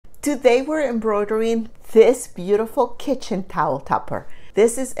Today we're embroidering this beautiful kitchen towel topper.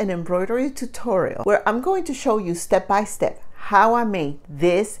 This is an embroidery tutorial where I'm going to show you step by step how I made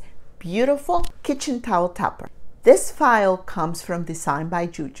this beautiful kitchen towel topper. This file comes from Design by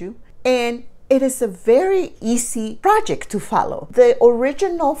Juju, and it is a very easy project to follow. The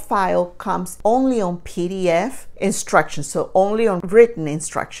original file comes only on PDF instructions, so only on written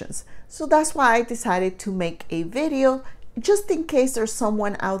instructions. So that's why I decided to make a video just in case there's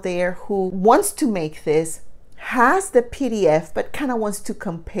someone out there who wants to make this, has the PDF, but kind of wants to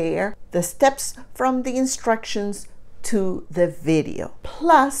compare the steps from the instructions to the video.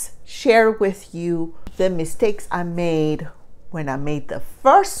 Plus, share with you the mistakes I made when I made the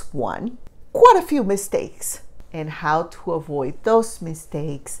first one. Quite a few mistakes, and how to avoid those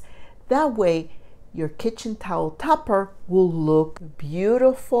mistakes. That way, your kitchen towel topper will look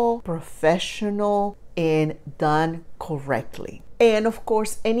beautiful, professional, and done correctly. And of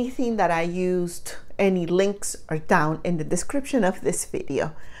course, anything that I used, any links are down in the description of this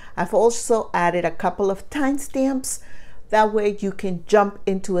video. I've also added a couple of timestamps. That way you can jump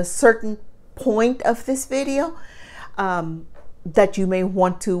into a certain point of this video that you may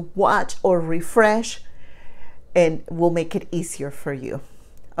want to watch or refresh, and will make it easier for you.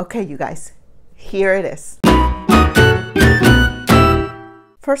 Okay, you guys, here it is.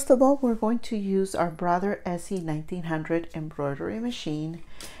 First of all, we're going to use our Brother SE 1900 embroidery machine.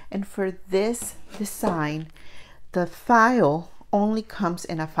 And for this design, the file only comes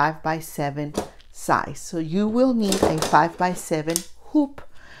in a 5x7 size. So you will need a 5x7 hoop.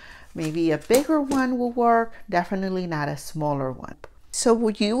 Maybe a bigger one will work, definitely not a smaller one. So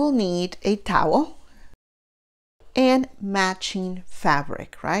you will need a towel and matching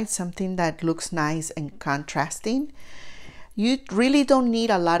fabric, right? Something that looks nice and contrasting. You really don't need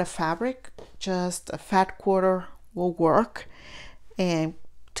a lot of fabric, just a fat quarter will work, and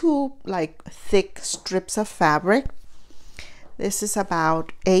two like thick strips of fabric. This is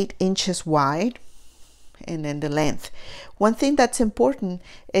about 8 inches wide, and then the length. One thing that's important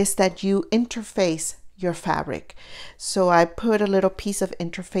is that you interface your fabric. So I put a little piece of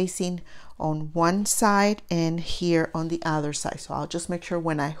interfacing on one side and here on the other side. So I'll just make sure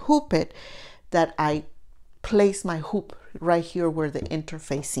when I hoop it that I place my hoop right here where the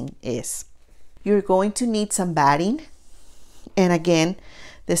interfacing is. You're going to need some batting, and again,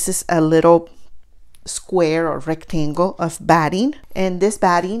 this is a little square or rectangle of batting, and this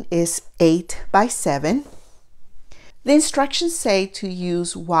batting is 8x7. The instructions say to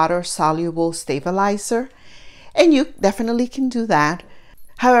use water soluble stabilizer, and you definitely can do that.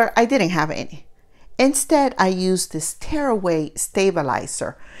 However, I didn't have any. Instead, I used this tearaway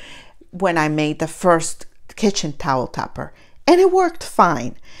stabilizer when I made the first kitchen towel topper, and it worked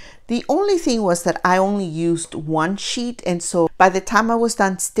fine. The only thing was that I only used one sheet, and so by the time I was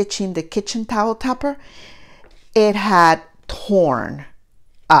done stitching the kitchen towel topper, it had torn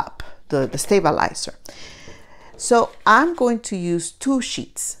up the stabilizer. So I'm going to use 2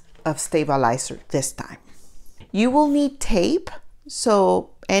 sheets of stabilizer this time. You will need tape,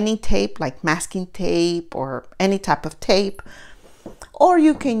 so any tape like masking tape or any type of tape, or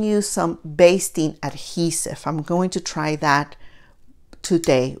you can use some basting adhesive. I'm going to try that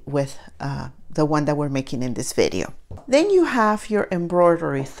today with the one that we're making in this video. Then you have your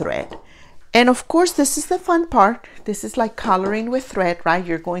embroidery thread. And of course, this is the fun part. This is like coloring with thread, right?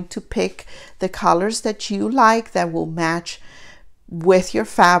 You're going to pick the colors that you like that will match with your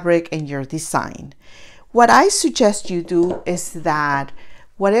fabric and your design. What I suggest you do is that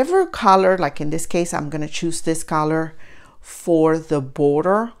whatever color, like in this case, I'm going to choose this color for the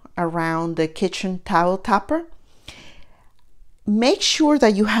border around the kitchen towel topper. Make sure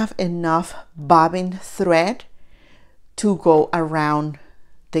that you have enough bobbin thread to go around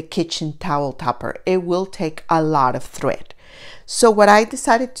the kitchen towel topper. It will take a lot of thread. So what I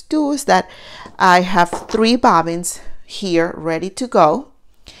decided to do is that I have 3 bobbins here ready to go,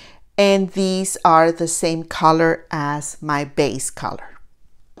 and these are the same color as my base color.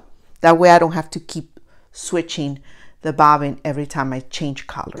 That way I don't have to keep switching the bobbin every time I change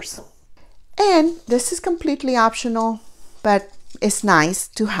colors. And this is completely optional, but it's nice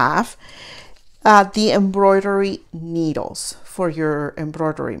to have the embroidery needles for your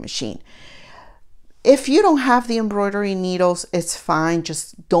embroidery machine. If you don't have the embroidery needles, it's fine.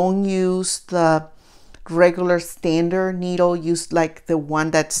 Just don't use the regular standard needle. Use like the one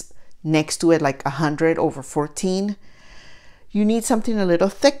that's next to it, like 100/14. You need something a little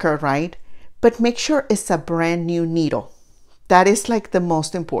thicker, right? But make sure it's a brand new needle. That is like the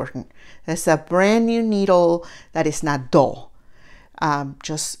most important. It's a brand new needle that is not dull.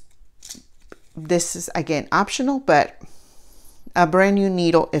 This is again optional, but a brand new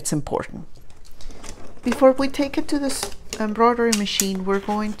needle, it's important. Before we take it to the embroidery machine, we're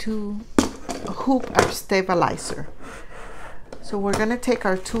going to hoop our stabilizer. So we're going to take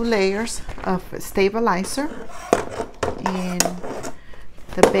our 2 layers of stabilizer and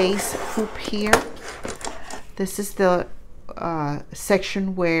the base hoop here. This is the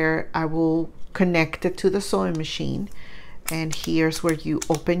section where I will connect it to the sewing machine, and here's where you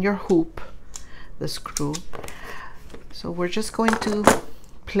open your hoop, the screw. So we're just going to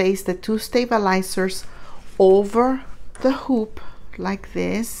place the 2 stabilizers over the hoop like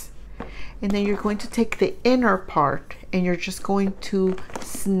this, and then you're going to take the inner part and you're just going to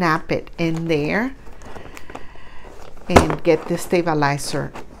snap it in there and get the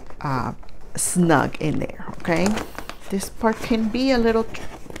stabilizer snug in there. Okay, this part can be a little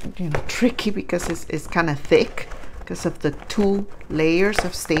tricky because it's kind of thick because of the 2 layers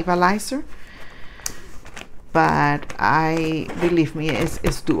of stabilizer, but believe me,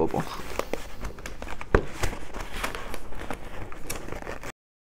 it's doable.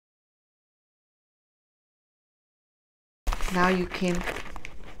 Now you can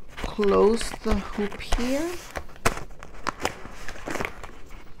close the hoop here.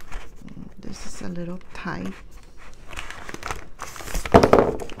 This is a little tight.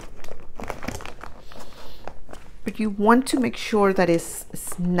 But you want to make sure that it's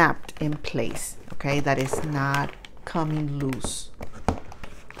snapped in place, okay? That it's not coming loose.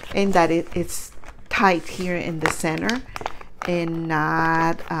 And that it's tight here in the center and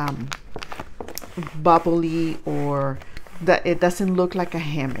not bubbly, or that it doesn't look like a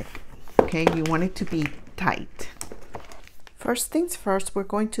hammock, okay? You want it to be tight. First things first, we're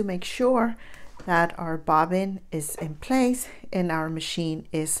going to make sure that our bobbin is in place and our machine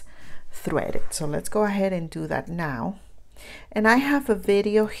is threaded. So let's go ahead and do that now. And I have a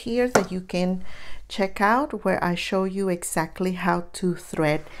video here that you can check out where I show you exactly how to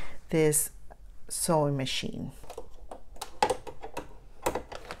thread this sewing machine.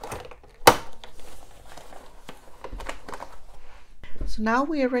 So now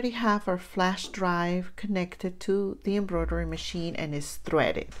we already have our flash drive connected to the embroidery machine and is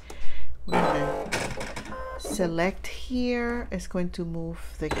threaded. We're going to select here. It's going to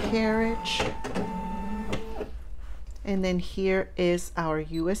move the carriage. And then here is our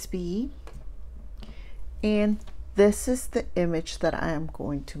USB. And this is the image that I am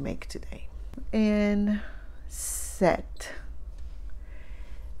going to make today. And set.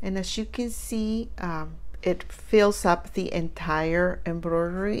 And as you can see, it fills up the entire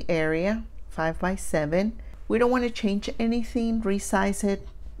embroidery area, 5 by 7. We don't want to change anything, resize it,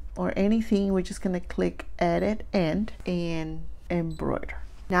 or anything. We're just going to click edit end and embroider.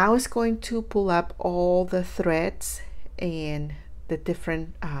 Now it's going to pull up all the threads and the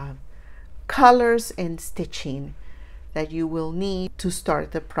different colors and stitching that you will need to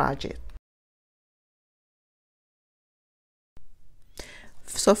start the project.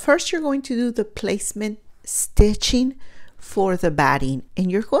 So first you're going to do the placement stitching for the batting,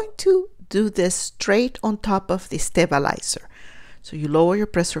 and you're going to do this straight on top of the stabilizer. So you lower your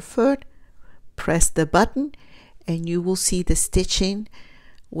presser foot, press the button, and you will see the stitching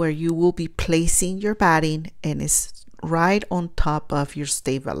where you will be placing your batting, and it's right on top of your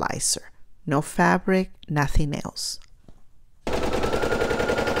stabilizer. No fabric, nothing else.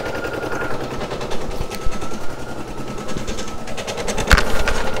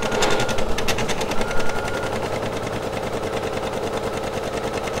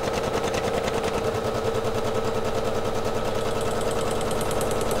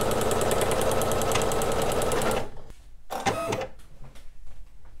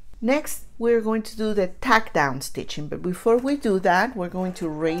 Next, we're going to do the tack down stitching, but before we do that, we're going to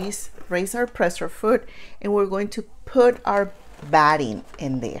raise our presser foot, and we're going to put our batting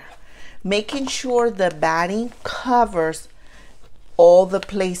in there, making sure the batting covers all the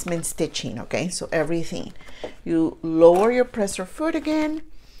placement stitching. Okay, so everything. You lower your presser foot again,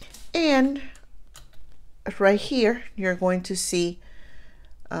 and right here you're going to see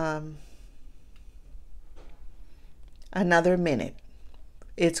another minute.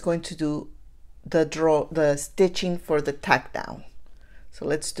 It's going to do the stitching for the tack down. So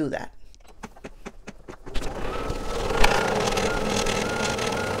let's do that.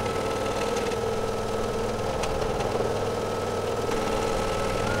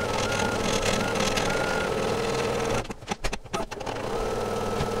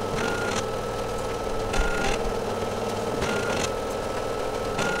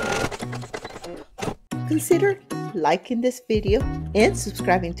 Consider liking this video and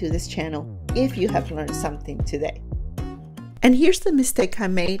subscribing to this channel if you have learned something today. And here's the mistake I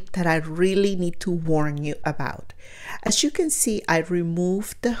made that I really need to warn you about. As you can see, I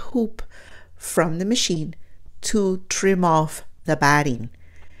removed the hoop from the machine to trim off the batting.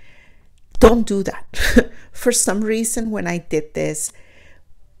 Don't do that. For some reason, when I did this,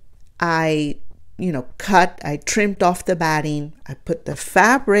 I trimmed off the batting. I put the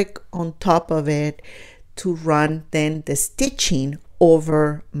fabric on top of it to run then the stitching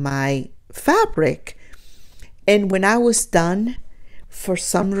over my fabric. And when I was done, for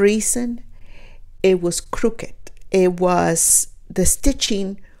some reason, it was crooked. The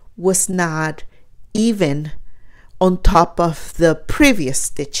stitching was not even on top of the previous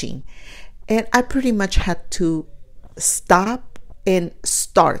stitching. And I pretty much had to stop and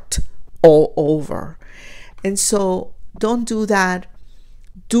start all over. And so don't do that.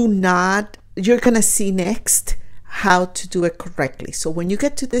 You're gonna see next how to do it correctly. So when you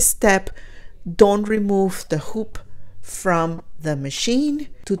get to this step, don't remove the hoop from the machine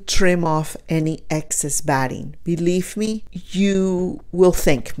to trim off any excess batting. Believe me, you will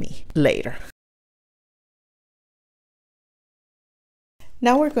thank me later.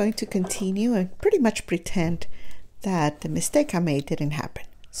 Now we're going to continue and pretty much pretend that the mistake I made didn't happen.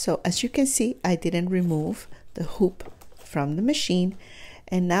 So as you can see, I didn't remove the hoop from the machine,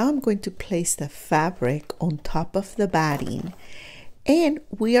 and now I'm going to place the fabric on top of the batting, and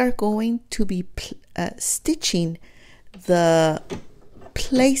we are going to be stitching the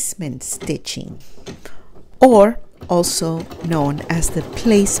placement stitching, or also known as the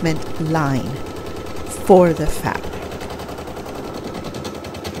placement line for the fabric.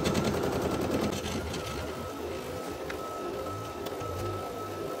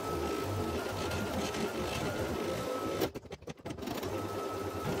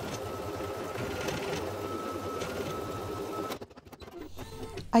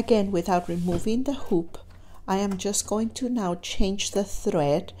 Again, without removing the hoop, I am just going to now change the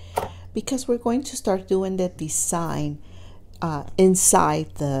thread, because we're going to start doing the design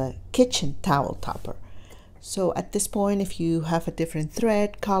inside the kitchen towel topper. So at this point, if you have a different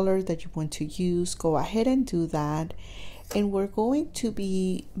thread color that you want to use, go ahead and do that. And we're going to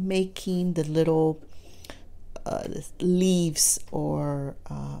be making the little leaves or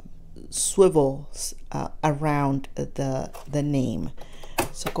swivels around the name.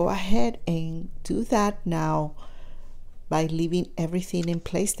 So go ahead and do that now by leaving everything in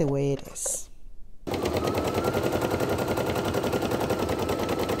place the way it is.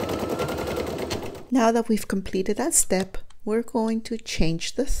 Now that we've completed that step, we're going to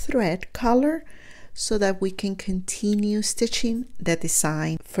change the thread color so that we can continue stitching the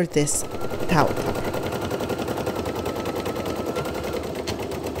design for this towel topper.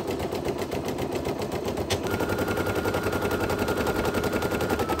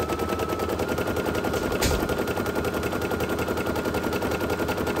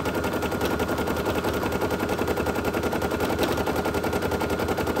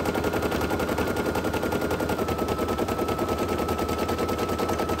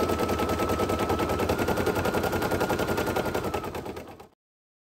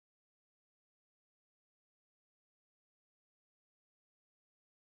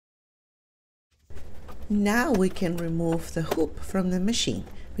 Now we can remove the hoop from the machine,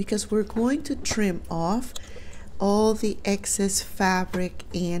 because we're going to trim off all the excess fabric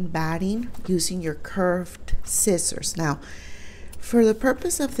and batting using your curved scissors. Now, for the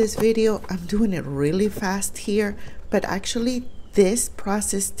purpose of this video, I'm doing it really fast here, but actually this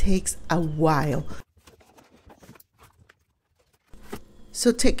process takes a while.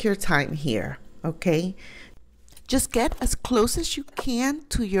 So take your time here, okay? Just get as close as you can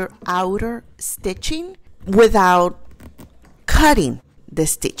to your outer stitching without cutting the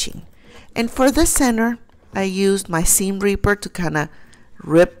stitching. And for the center, I used my seam ripper to kind of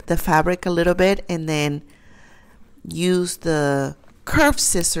rip the fabric a little bit, and then use the curved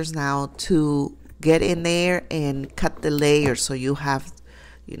scissors now to get in there and cut the layers, so you have,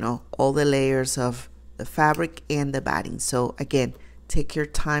 all the layers of the fabric and the batting. So again, take your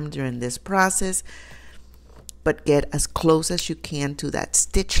time during this process, but get as close as you can to that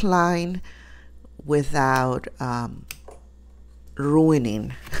stitch line without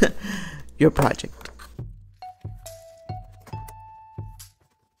ruining your project.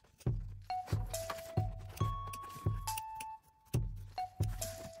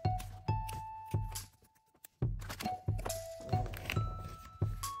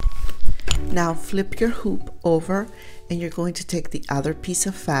 Now flip your hoop over, and you're going to take the other piece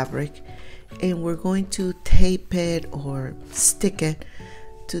of fabric, and we're going to tape it or stick it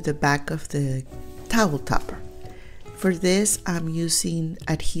to the back of the towel topper. For this, I'm using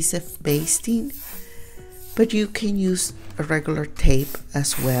adhesive basting but you can use a regular tape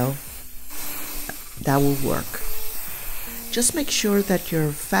as well. That will work. Just make sure that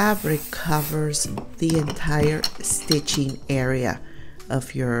your fabric covers the entire stitching area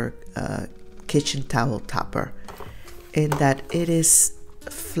of your kitchen towel topper, and that it is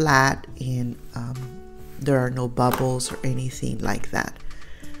flat and there are no bubbles or anything like that.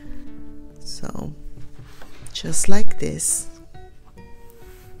 So just like this,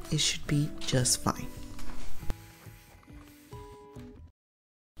 it should be just fine.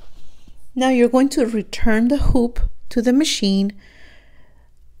 Now you're going to return the hoop to the machine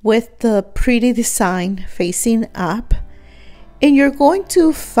with the pretty design facing up, and you're going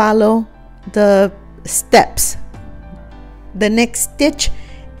to follow the steps. The next stitch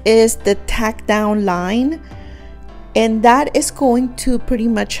is the tack down line, and that is going to pretty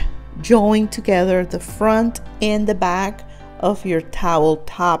much join together the front and the back of your towel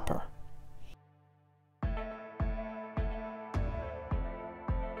topper.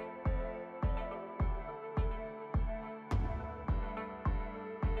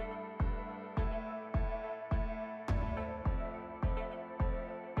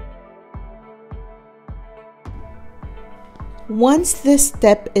 Once this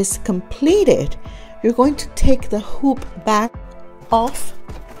step is completed, you're going to take the hoop back off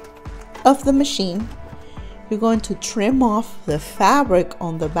of the machine. You're going to trim off the fabric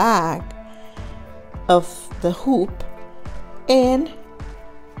on the back of the hoop, and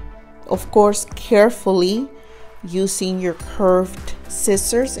of course carefully using your curved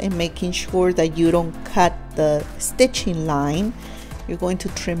scissors and making sure that you don't cut the stitching line, you're going to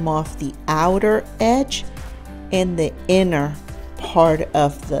trim off the outer edge and the inner part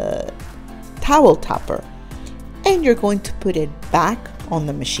of the towel topper, and you're going to put it back on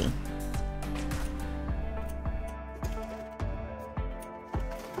the machine.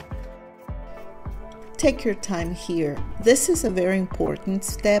 Take your time here. This is a very important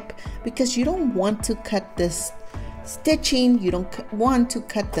step because you don't want to cut this stitching, you don't want to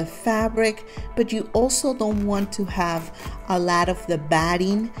cut the fabric, but you also don't want to have a lot of the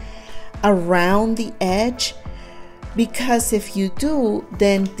batting around the edge, because if you do,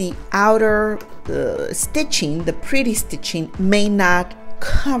 then the outer stitching, the pretty stitching, may not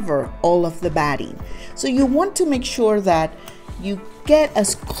cover all of the batting. So you want to make sure that you get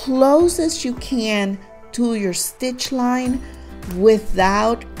as close as you can to your stitch line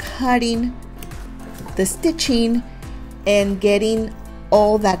without cutting the stitching and getting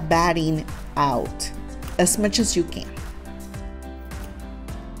all that batting out as much as you can.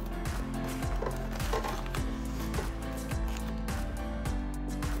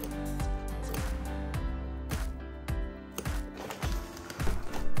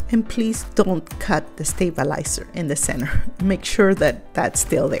 And please don't cut the stabilizer in the center. Make sure that that's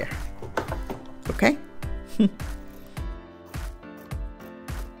still there. Okay?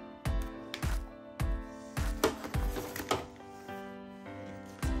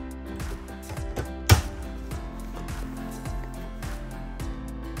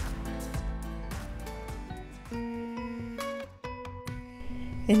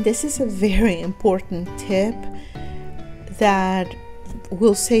 And this is a very important tip that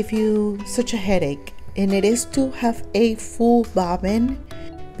will save you such a headache, and it is to have a full bobbin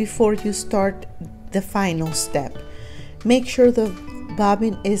before you start the final step. Make sure the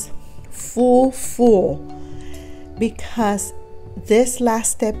bobbin is full, because this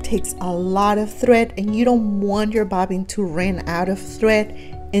last step takes a lot of thread, and you don't want your bobbin to run out of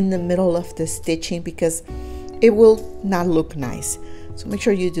thread in the middle of the stitching because it will not look nice. So make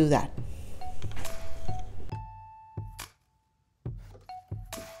sure you do that.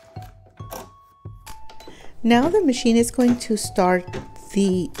 Now the machine is going to start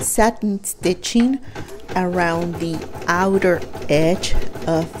the satin stitching around the outer edge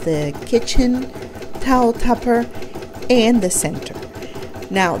of the kitchen towel topper and the center.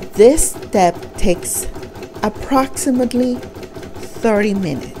 Now this step takes approximately 30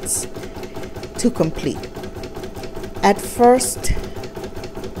 minutes to complete. At first,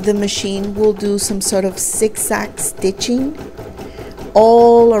 the machine will do some sort of zigzag stitching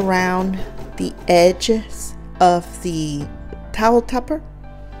all around the edges of the towel topper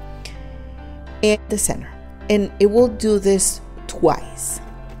and the center, and it will do this twice,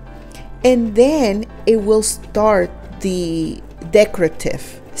 and then it will start the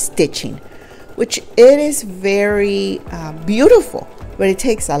decorative stitching, which it is very beautiful, but it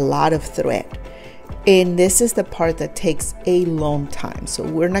takes a lot of thread, and this is the part that takes a long time. So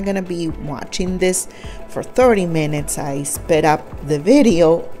we're not going to be watching this for 30 minutes. I sped up the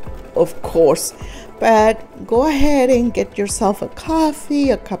video, of course, but go ahead and get yourself a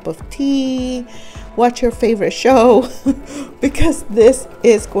coffee, a cup of tea, watch your favorite show because this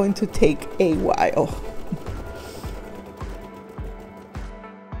is going to take a while.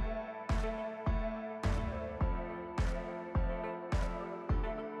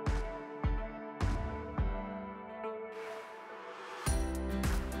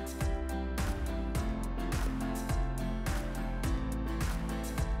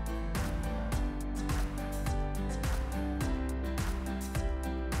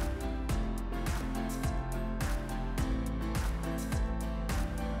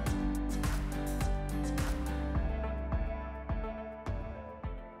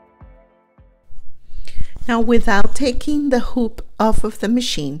 Now, without taking the hoop off of the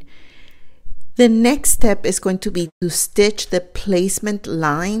machine, the next step is going to be to stitch the placement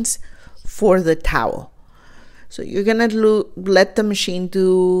lines for the towel. So you're going to let the machine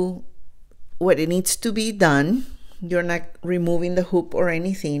do what it needs to be done. You're not removing the hoop or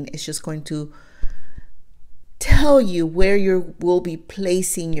anything. It's just going to tell you where you will be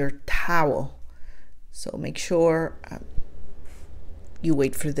placing your towel. So make sure you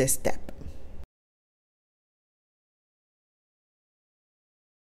wait for this step.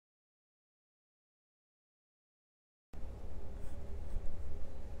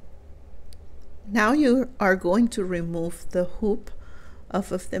 Now you are going to remove the hoop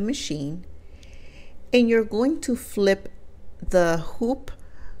off of the machine, and you're going to flip the hoop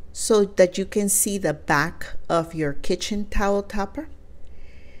so that you can see the back of your kitchen towel topper,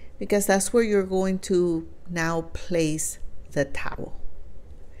 because that's where you're going to now place the towel.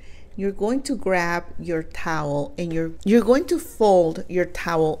 You're going to grab your towel and you're going to fold your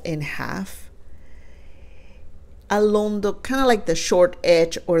towel in half along the kind of like the short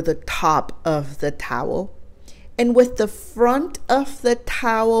edge or the top of the towel, and with the front of the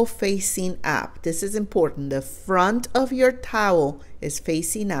towel facing up. This is important. The front of your towel is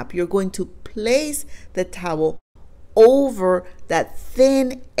facing up. You're going to place the towel over that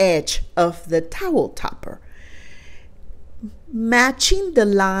thin edge of the towel topper, matching the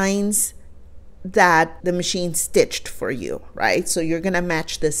lines that the machine stitched for you, right? So you're going to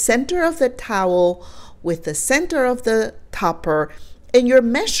match the center of the towel with the center of the topper, and you're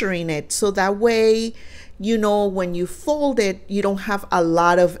measuring it so that way, you know, when you fold it, you don't have a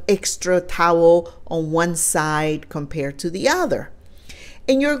lot of extra towel on one side compared to the other.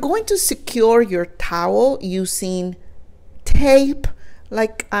 And you're going to secure your towel using tape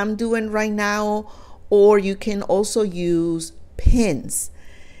like I'm doing right now, or you can also use pins.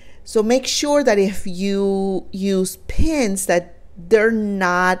 So make sure that if you use pins that they're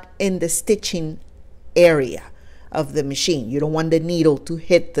not in the stitching area of the machine. You don't want the needle to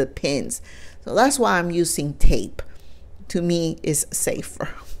hit the pins. So that's why I'm using tape. To me, is safer.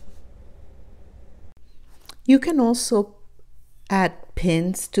 You can also add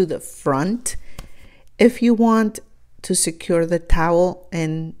pins to the front if you want to secure the towel,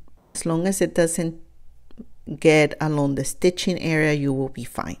 and as long as it doesn't get along the stitching area, you will be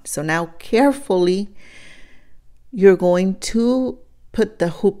fine. So now carefully, you're going to put the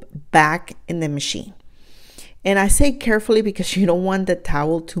hoop back in the machine. And I say carefully because you don't want the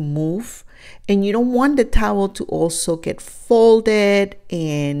towel to move, and you don't want the towel to also get folded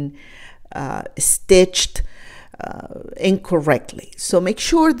and stitched incorrectly. So make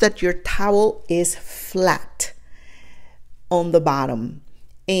sure that your towel is flat on the bottom,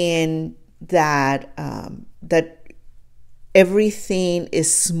 and that that everything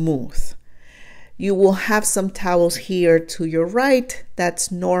is smooth. You will have some towels here to your right. That's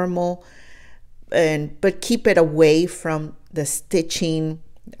normal. But keep it away from the stitching,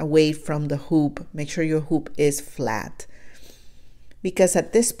 away from the hoop. Make sure your hoop is flat, because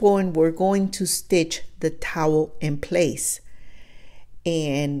at this point we're going to stitch the towel in place,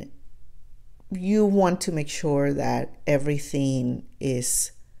 and you want to make sure that everything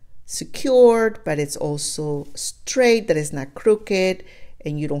is secured, but it's also straight, that it's not crooked,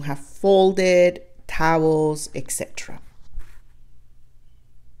 and you don't have folded towels, etc.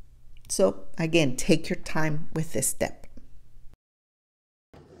 So again, take your time with this step.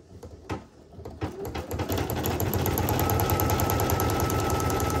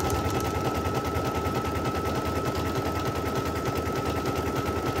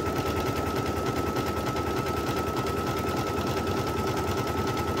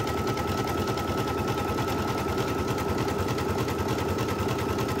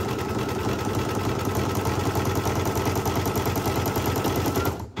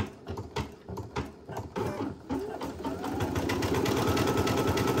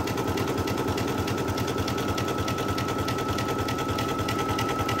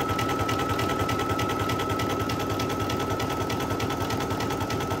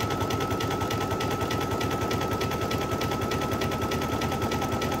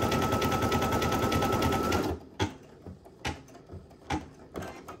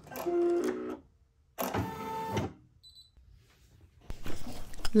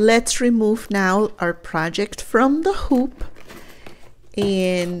 Let's remove now our project from the hoop.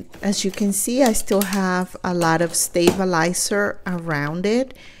 And as you can see, I still have a lot of stabilizer around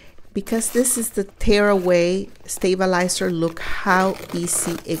it. Because this is the tearaway stabilizer, look how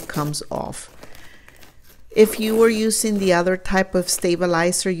easy it comes off. If you were using the other type of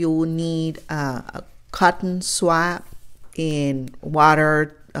stabilizer, you will need a cotton swab in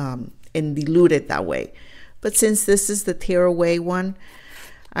water and dilute it that way. But since this is the tearaway one,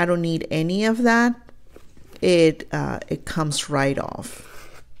 I don't need any of that. It comes right off.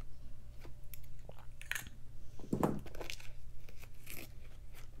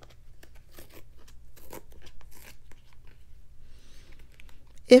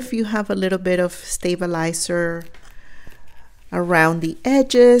 If you have a little bit of stabilizer around the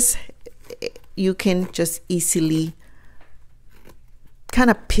edges, you can just easily kind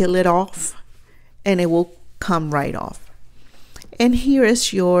of peel it off and it will come right off. And here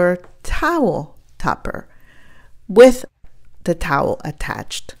is your towel topper with the towel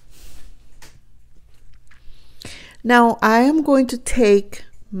attached. Now I am going to take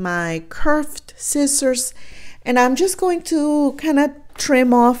my curved scissors and I'm just going to kind of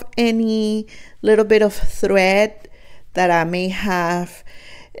trim off any little bit of thread that I may have,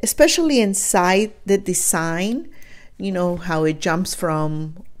 especially inside the design. You know how it jumps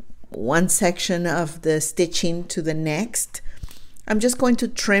from one section of the stitching to the next. I'm just going to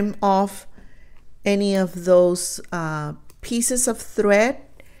trim off any of those pieces of thread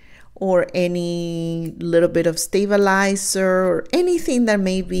or any little bit of stabilizer or anything that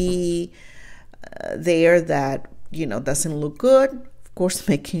may be there that, you know, doesn't look good. Of course,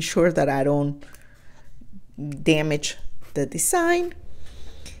 making sure that I don't damage the design.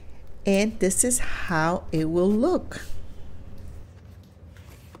 And this is how it will look.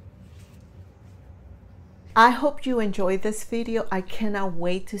 I hope you enjoyed this video. I cannot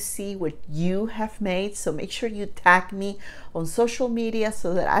wait to see what you have made. So make sure you tag me on social media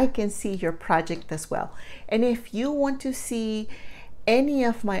so that I can see your project as well. And if you want to see any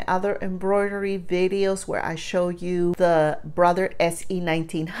of my other embroidery videos where I show you the Embroidered SE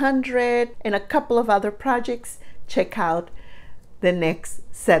 1900 and a couple of other projects, check out the next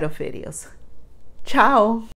set of videos. Ciao!